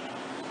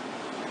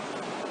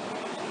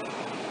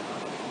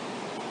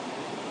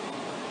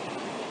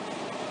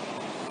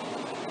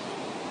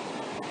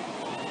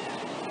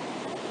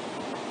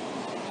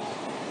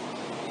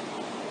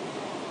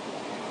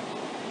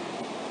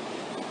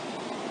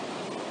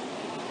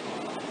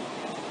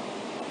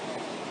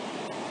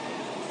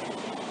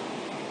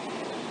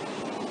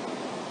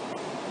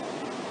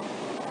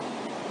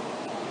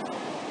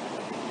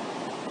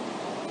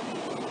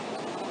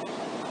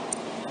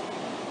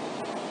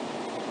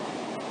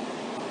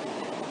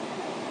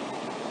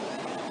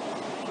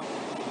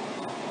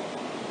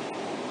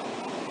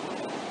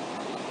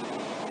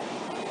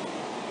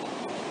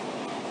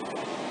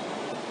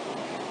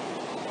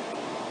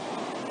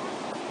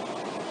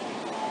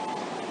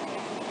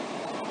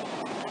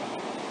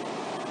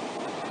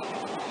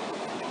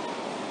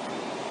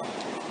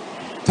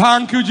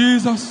 Thank you,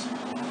 Jesus.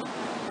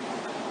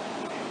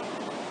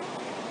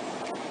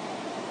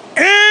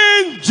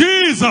 In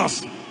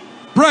Jesus'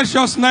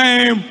 precious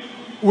name,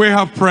 we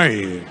have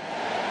prayed.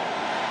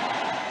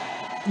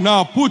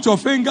 Now put your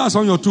fingers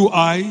on your two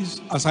eyes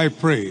as I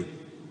pray.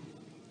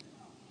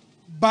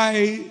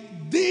 By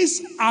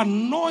this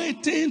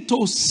anointing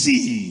to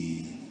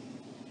see,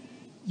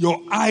 your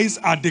eyes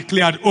are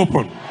declared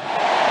open.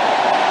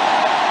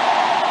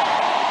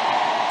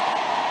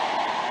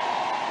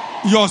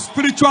 Your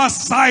spiritual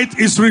sight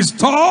is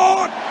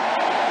restored.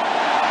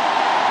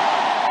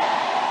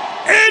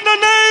 In the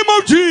name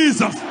of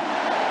Jesus.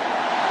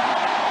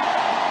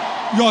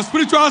 Your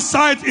spiritual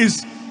sight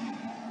is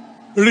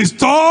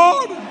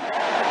restored.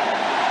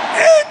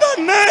 In the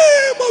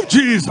name of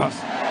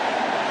Jesus.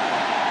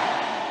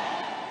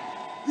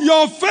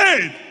 Your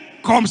faith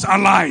comes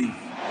alive.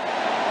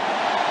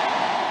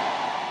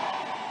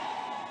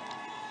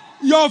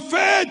 Your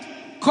faith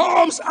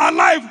comes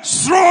alive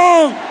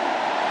strong.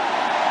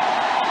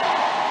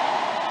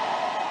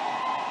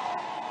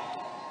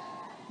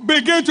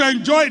 Begin to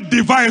enjoy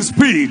divine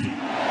speed.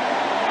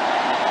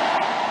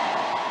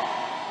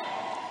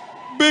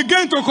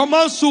 Begin to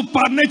command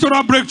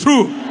supernatural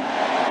breakthrough.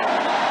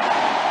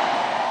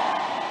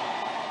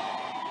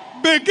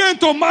 Begin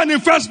to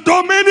manifest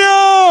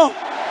dominion.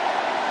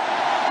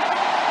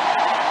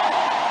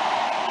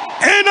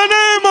 In the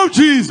name of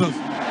Jesus.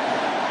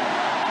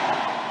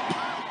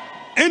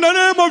 In the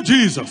name of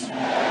Jesus.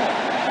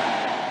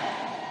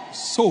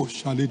 So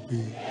shall it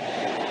be.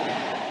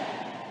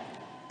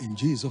 In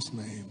Jesus'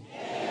 name.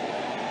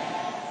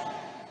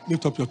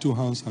 Lift up your two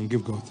hands and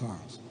give God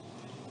thanks.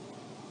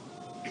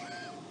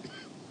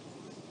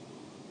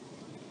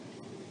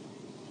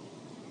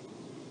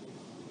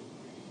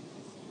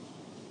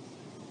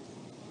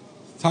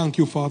 Thank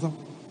you, Father.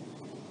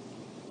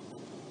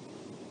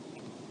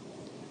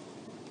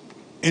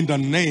 In the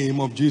name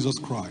of Jesus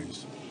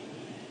Christ,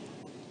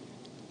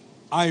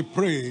 I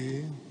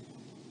pray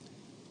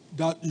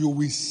that you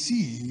will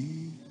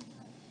see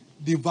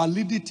the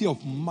validity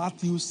of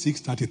Matthew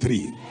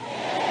 6:33.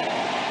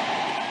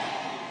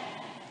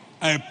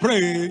 I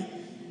pray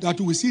that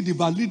you will see the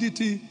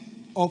validity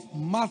of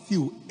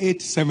Matthew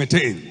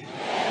 8:17.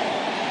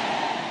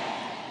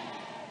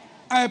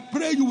 I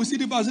pray you will see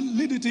the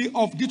validity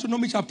of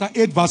Deuteronomy chapter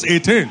 8 verse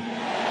 18.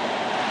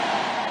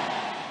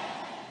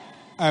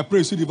 I pray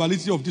you see the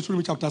validity of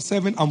Deuteronomy chapter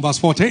 7 and verse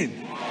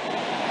 14.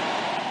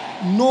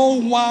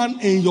 No one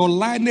in your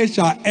lineage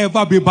shall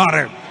ever be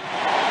barren.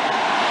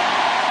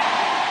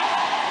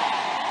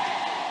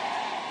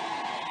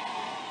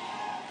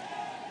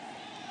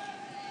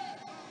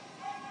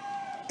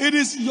 It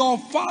is your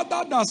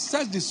Father that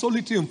sets the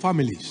solitary in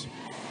families.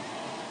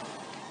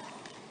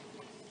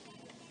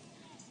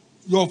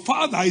 Your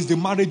Father is the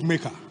marriage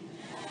maker.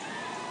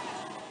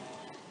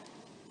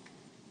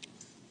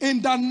 In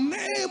the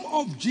name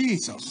of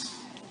Jesus,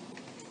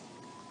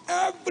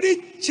 every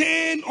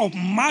chain of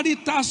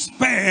marital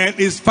spell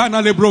is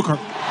finally broken.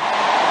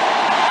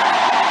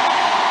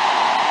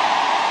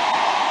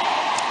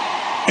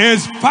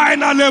 Is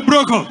finally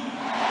broken.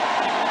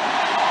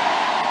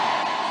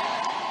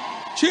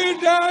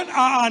 Children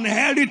are an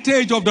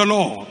heritage of the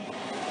Lord,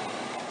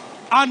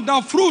 and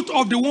the fruit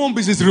of the womb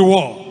is his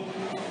reward.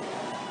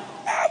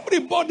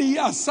 Everybody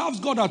here serves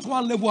God at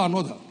one level or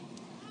another,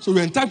 so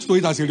you're entitled to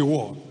it as a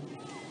reward.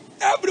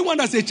 Everyone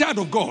that's a child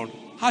of God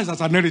has it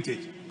as an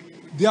heritage.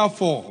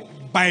 Therefore,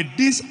 by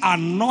this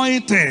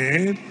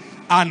anointing,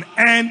 an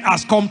end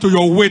has come to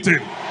your waiting.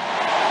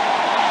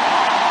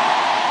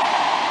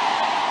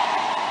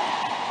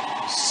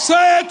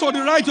 Say to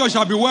the righteous,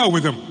 shall be well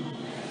with him.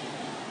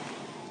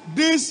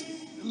 This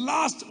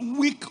last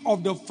week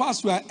of the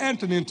fast we are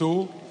entering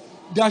into,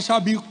 there shall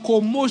be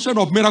commotion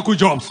of miracle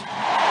jobs.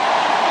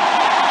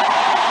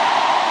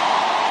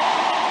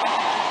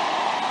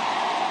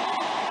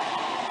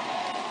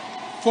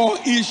 For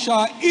he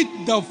shall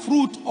eat the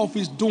fruit of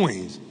his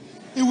doings.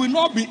 He will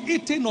not be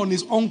eating on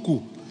his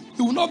uncle.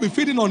 He will not be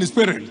feeding on his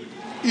parent.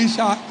 He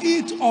shall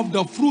eat of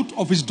the fruit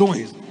of his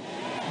doings.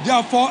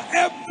 Therefore,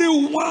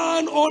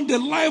 everyone on the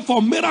line for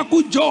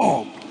miracle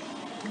job,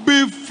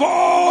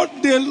 before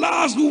the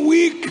last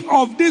week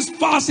of this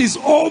fast is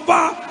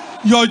over,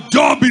 your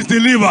job is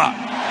delivered.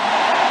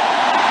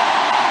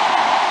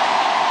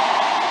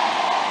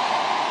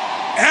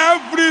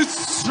 Every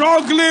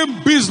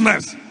struggling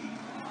business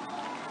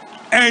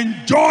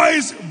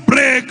enjoys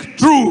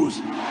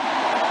breakthroughs.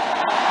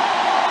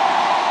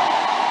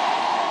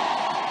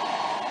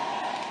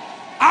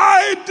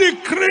 I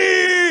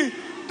decree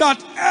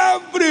that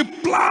every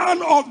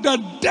plan of the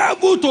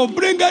devil to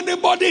bring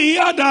anybody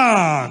here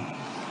down,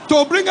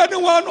 to bring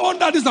anyone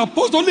under this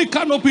apostolic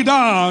canopy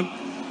down,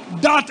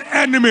 that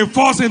enemy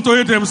falls into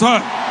it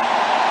himself.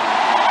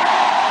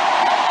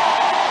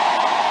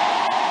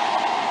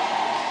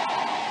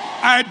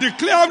 I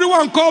declare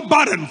everyone called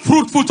barren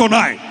fruitful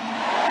tonight.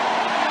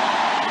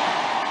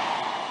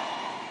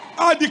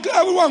 I declare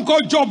everyone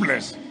called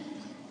jobless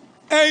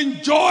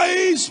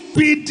enjoy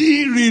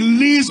speedy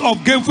release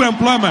of gainful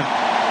employment.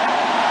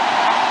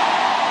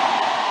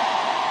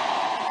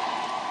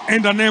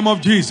 In the name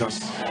of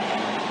Jesus.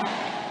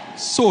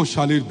 So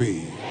shall it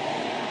be.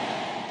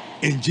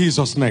 In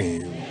Jesus'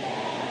 name.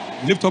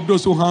 Lift up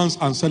those two hands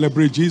and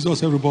celebrate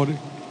Jesus, everybody.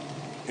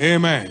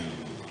 Amen.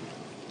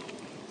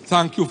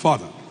 Thank you,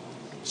 Father.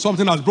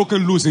 Something has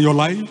broken loose in your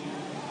life.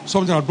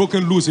 Something has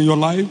broken loose in your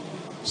life.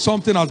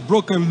 Something has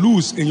broken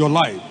loose in your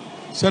life.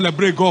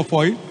 Celebrate God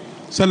for it.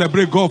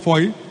 Celebrate God for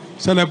it.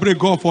 Celebrate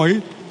God for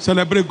it.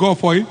 Celebrate God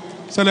for it.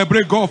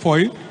 Celebrate God for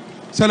it.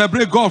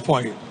 Celebrate God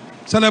for it.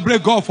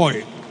 Celebrate God for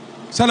it.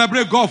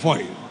 Celebrate God for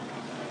it.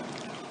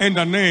 In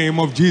the name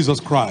of Jesus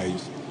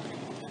Christ.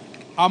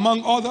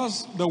 Among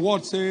others, the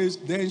word says,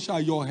 then shall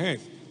your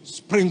head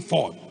spring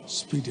forth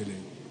speedily.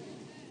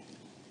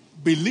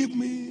 Believe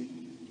me,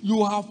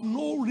 you have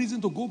no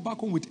reason to go back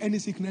home with any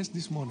sickness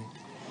this morning.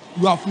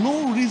 You have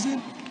no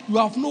reason. You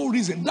have no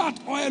reason. That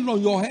oil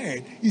on your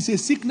head is a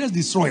sickness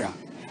destroyer.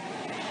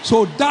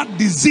 So that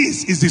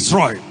disease is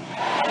destroyed.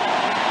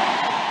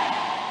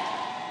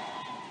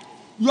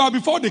 You are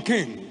before the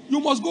king. You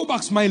must go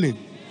back smiling.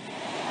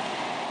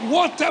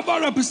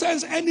 Whatever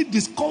represents any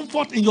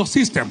discomfort in your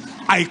system,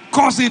 I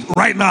cause it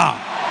right now.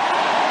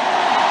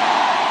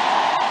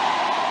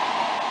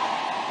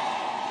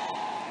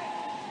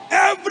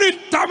 Every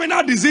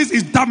terminal disease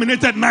is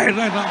terminated right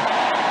now.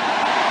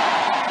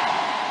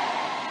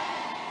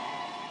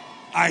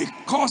 I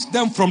cause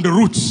them from the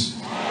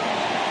roots.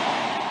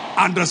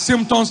 And the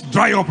symptoms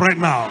dry up right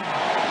now.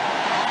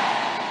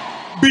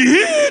 Be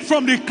healed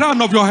from the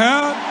crown of your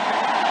head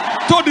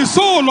to the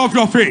sole of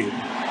your feet.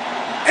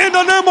 In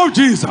the name of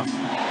Jesus.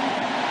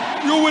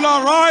 You will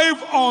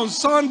arrive on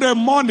Sunday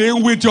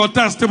morning with your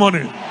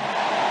testimony.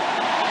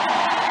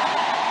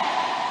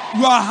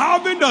 You are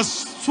having the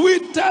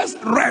sweetest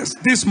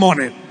rest this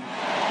morning.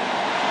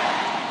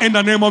 In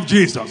the name of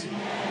Jesus.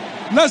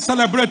 Let's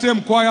celebrate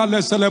him, choir.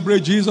 Let's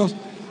celebrate Jesus.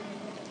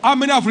 How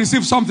many have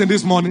received something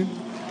this morning?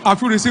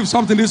 Have you received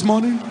something this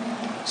morning?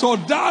 So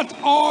that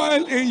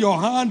oil in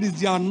your hand is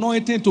the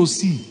anointing to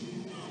see.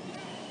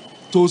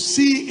 To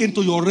see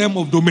into your realm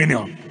of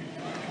dominion.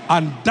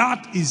 And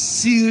that is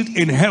sealed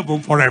in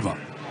heaven forever.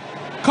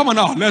 Come on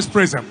now, let's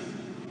praise him.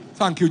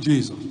 Thank you,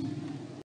 Jesus.